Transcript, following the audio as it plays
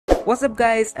What's up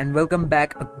guys, and welcome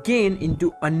back again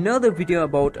into another video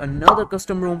about another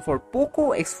custom ROM for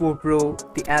Poco X4 Pro,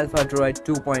 the Alphadroid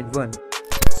 2.1.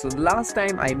 So last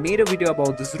time I made a video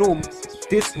about this ROM.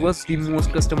 This was the most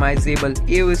customizable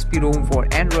AOSP ROM for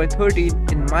Android 13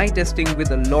 in my testing, with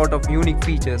a lot of unique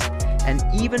features, and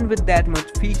even with that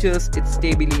much features its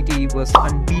stability was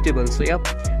unbeatable. So yep,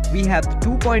 we have the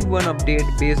 2.1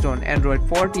 update based on Android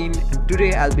 14, and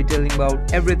today I'll be telling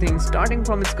about everything starting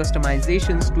from its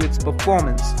customizations to its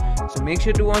performance. So make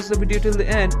sure to watch the video till the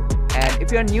end, and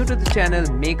if you are new to the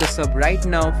channel, make a sub right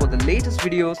now for the latest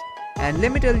videos. And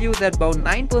let me tell you that about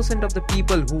 9% of the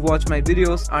people who watch my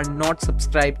videos are not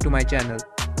subscribed to my channel.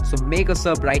 So make a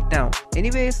sub right now.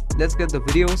 Anyways, let's get the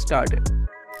video started.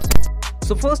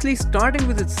 So firstly, starting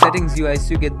with its settings UI,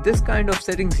 so you get this kind of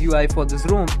settings UI for this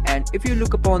ROM, and if you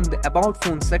look upon the about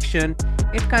phone section,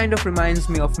 it kind of reminds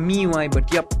me of MIUI,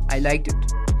 but yep, I liked it.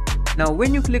 Now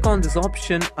when you click on this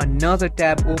option, another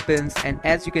tab opens, and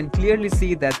as you can clearly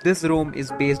see that this ROM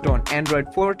is based on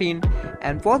Android 14,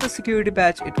 and for the security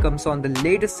patch it comes on the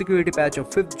latest security patch of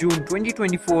 5th June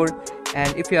 2024.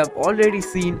 And if you have already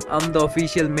seen, I'm the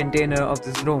official maintainer of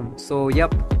this ROM. So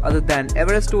yep, other than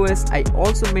Everest OS, I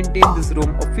also maintain this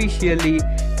ROM officially.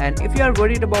 And if you are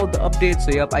worried about the updates,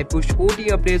 so yep, I push OT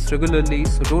updates regularly,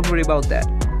 so don't worry about that.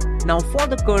 Now for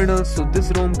the kernel, so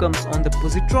this ROM comes on the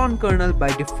Positron kernel by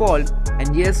default,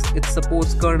 and yes, it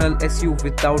supports kernel SU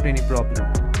without any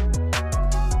problem.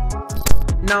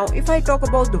 Now if I talk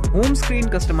about the home screen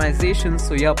customization,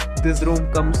 so yep, this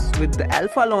ROM comes with the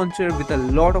alpha launcher with a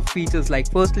lot of features.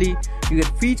 Like firstly, you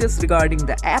get features regarding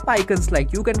the app icons,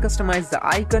 like you can customize the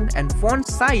icon and font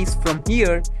size from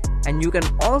here, and you can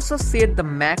also set the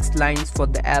max lines for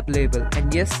the app label.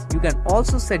 And yes, you can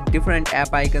also set different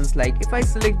app icons, like if I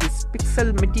select this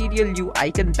Pixel Material U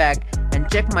icon pack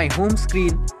and check my home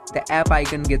screen, the app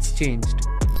icon gets changed.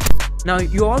 Now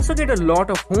you also get a lot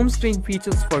of home screen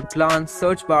features for glance,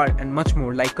 search bar and much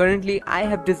more. Like currently I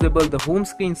have disabled the home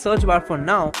screen search bar for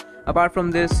now. Apart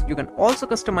from this, you can also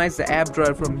customize the app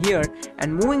drawer from here,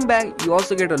 and moving back you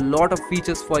also get a lot of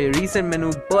features for your recent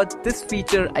menu, but this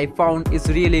feature I found is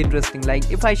really interesting.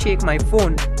 Like if I shake my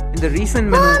phone in the recent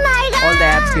menu, all the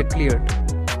apps get cleared.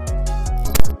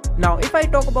 Now if I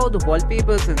talk about the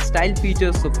wallpapers and style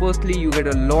features, so firstly you get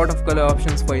a lot of color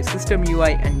options for your system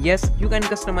UI, and yes, you can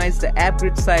customize the app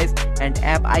grid size and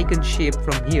app icon shape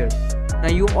from here. Now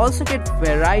you also get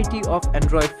variety of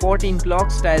Android 14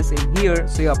 clock styles in here,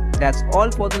 so yep, that's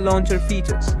all for the launcher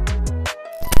features.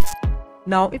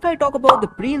 Now if I talk about the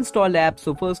pre-installed apps,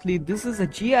 so firstly this is a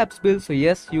GApps build, so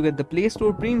yes, you get the Play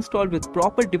Store pre-installed with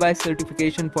proper device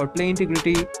certification for Play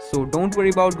integrity, so don't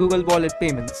worry about Google Wallet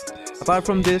payments. Apart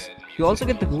from this, you also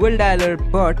get the Google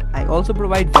Dialer, but I also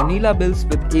provide vanilla builds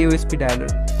with AOSP Dialer.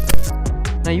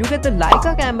 Now you get the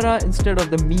Leica camera instead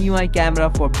of the MIUI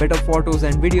camera for better photos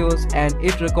and videos, and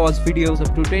it records videos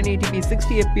up to 1080p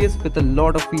 60fps with a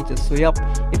lot of features. So yep,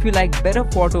 if you like better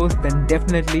photos, then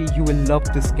definitely you will love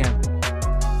this cam.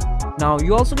 Now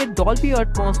you also get Dolby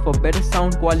Atmos for better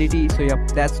sound quality, so yep,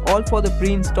 that's all for the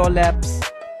pre-installed apps.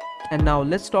 And now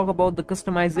let's talk about the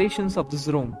customizations of this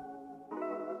ROM.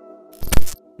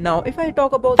 Now if I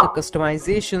talk about the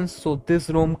customizations, so this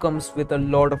ROM comes with a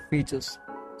lot of features.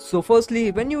 So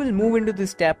firstly, when you will move into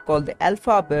this tab called the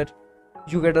Alphabet,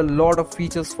 you get a lot of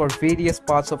features for various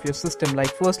parts of your system.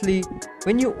 Like firstly,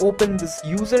 when you open this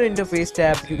user interface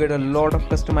tab, you get a lot of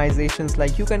customizations,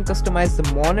 like you can customize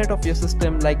the monet of your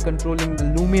system, like controlling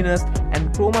the luminous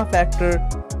and chroma factor,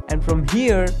 and from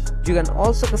here you can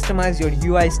also customize your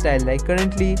UI style. Like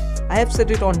currently I have set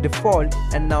it on default,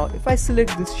 and now if I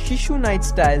select this Shishu Night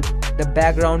style, the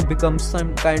background becomes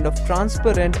some kind of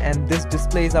transparent, and this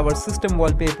displays our system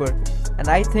wallpaper, and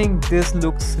I think this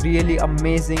looks really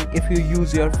amazing if you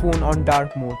use your phone on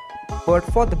dark mode. But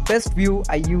for the best view,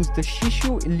 I use the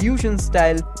Shishu Illusion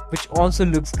style, which also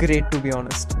looks great to be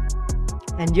honest.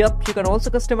 And yep, you can also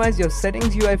customize your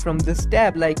settings UI from this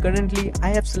tab. Like currently I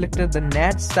have selected the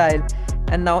Nat style,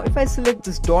 and now if I select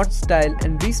this dot style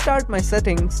and restart my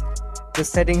settings, the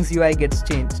settings UI gets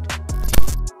changed.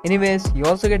 Anyways, you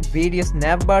also get various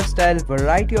navbar style,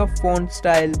 variety of font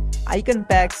style, icon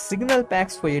packs, signal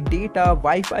packs for your data,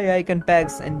 Wi-Fi icon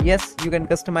packs, and yes, you can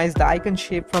customize the icon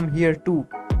shape from here too.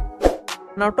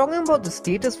 Now talking about the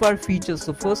status bar features,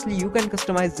 so firstly you can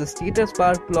customize the status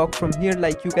bar clock from here,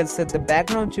 like you can set the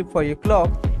background chip for your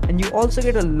clock, and you also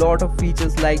get a lot of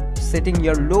features like setting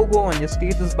your logo on your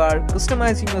status bar,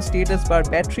 customizing your status bar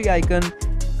battery icon,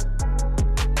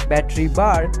 battery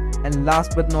bar, and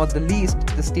last but not the least,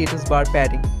 the status bar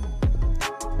padding.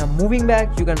 Now moving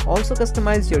back, you can also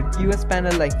customize your QS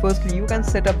panel. Like firstly, you can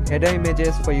set up header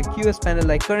images for your QS panel.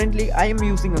 Like currently I am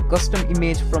using a custom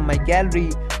image from my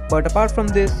gallery, but apart from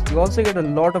this, you also get a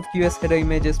lot of QS header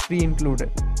images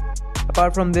pre-included.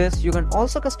 Apart from this, you can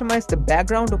also customize the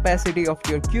background opacity of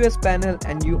your QS panel,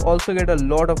 and you also get a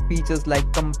lot of features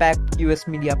like compact QS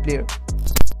media player.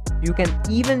 You can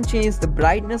even change the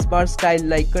brightness bar style.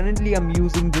 Like currently I'm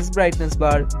using this brightness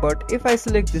bar, but if I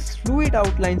select this fluid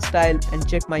outline style and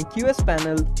check my QS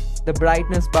panel, the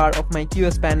brightness bar of my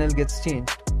QS panel gets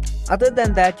changed. Other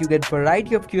than that, you get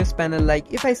variety of QS panel.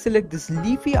 Like if I select this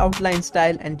leafy outline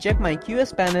style and check my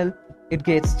QS panel, it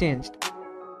gets changed.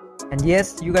 And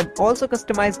yes, you can also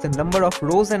customize the number of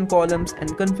rows and columns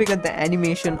and configure the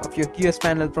animation of your QS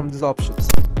panel from these options.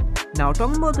 Now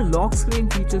talking about the lock screen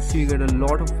features, so you get a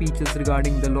lot of features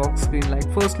regarding the lock screen. Like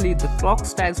firstly, the clock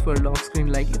styles for lock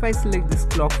screen. Like if I select this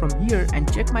clock from here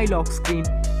and check my lock screen,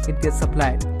 it gets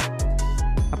applied.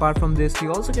 Apart from this,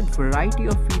 you also get variety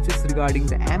of features regarding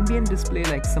the ambient display,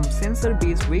 like some sensor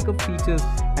based wake up features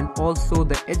and also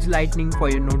the edge lighting for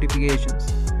your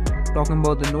notifications. Talking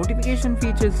about the notification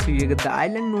features, so you get the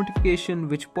island notification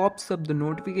which pops up the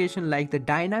notification like the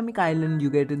dynamic island you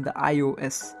get in the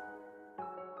iOS.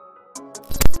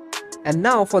 And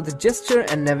now for the gesture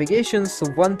and navigation, so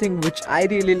one thing which I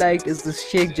really liked is this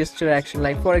shake gesture action.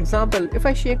 Like for example, if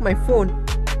I shake my phone,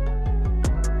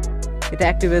 it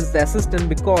activates the assistant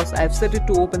because I have set it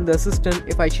to open the assistant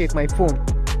if I shake my phone.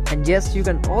 And yes, you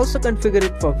can also configure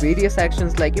it for various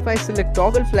actions. Like if I select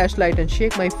toggle flashlight and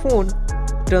shake my phone,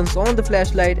 it turns on the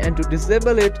flashlight, and to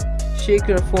disable it, shake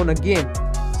your phone again.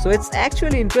 So it's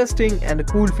actually interesting and a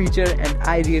cool feature, and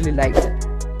I really like it.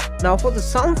 Now for the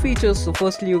sound features, so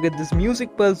firstly you get this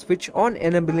music pulse which on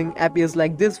enabling appears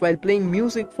like this while playing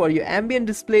music for your ambient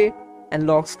display and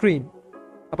lock screen.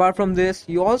 Apart from this,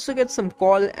 you also get some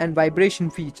call and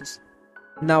vibration features.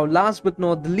 Now last but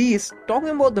not the least, talking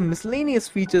about the miscellaneous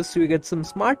features, so you get some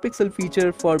smart pixel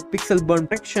feature for pixel burn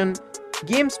protection,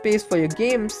 game space for your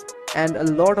games, and a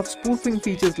lot of spoofing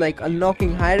features like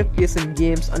unlocking higher FPS in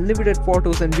games, unlimited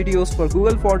photos and videos for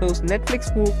Google Photos, Netflix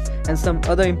spoof, and some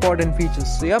other important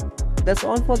features. So yep, that's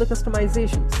all for the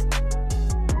customizations.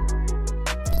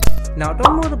 Now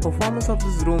talking about the performance of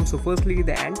this ROM, so firstly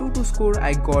the Antutu score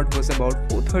I got was about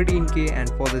 413K, and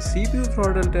for the CPU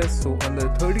throttle test, so on the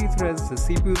 30 threads the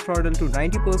CPU throttled to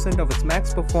 90% of its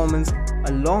max performance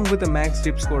along with a max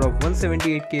dip score of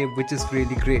 178K, which is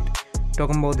really great.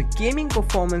 Talking about the gaming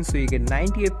performance, so you get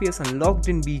 90 FPS unlocked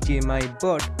in BGMI,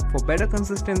 but for better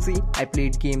consistency I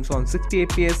played games on 60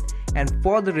 FPS, and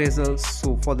for the results,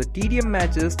 so for the TDM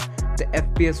matches the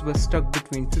FPS was stuck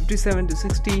between 57 to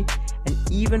 60,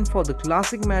 and even for the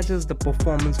classic matches the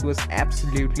performance was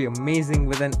absolutely amazing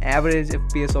with an average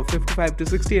FPS of 55 to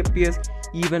 60 FPS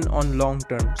even on long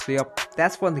term. So yep,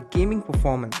 that's for the gaming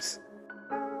performance.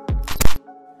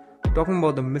 Talking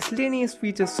about the miscellaneous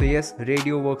features, so yes,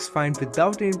 radio works fine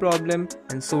without any problem,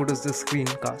 and so does the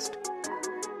screencast.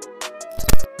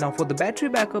 Now for the battery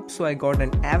backup, so I got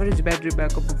an average battery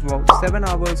backup of about 7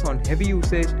 hours on heavy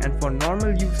usage, and for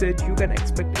normal usage you can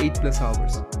expect 8+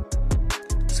 hours.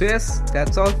 So yes,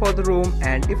 that's all for the ROM.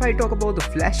 And if I talk about the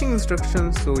flashing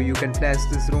instructions, so you can flash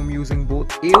this ROM using both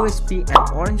AOSP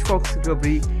and Orange Fox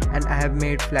recovery, and I have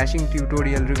made flashing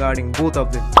tutorial regarding both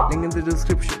of them, link in the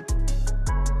description.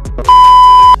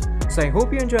 So I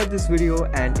hope you enjoyed this video,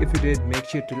 and if you did, make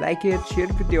sure to like it, share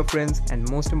it with your friends, and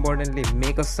most importantly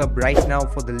make a sub right now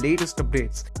for the latest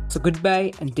updates. So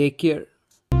goodbye and take care.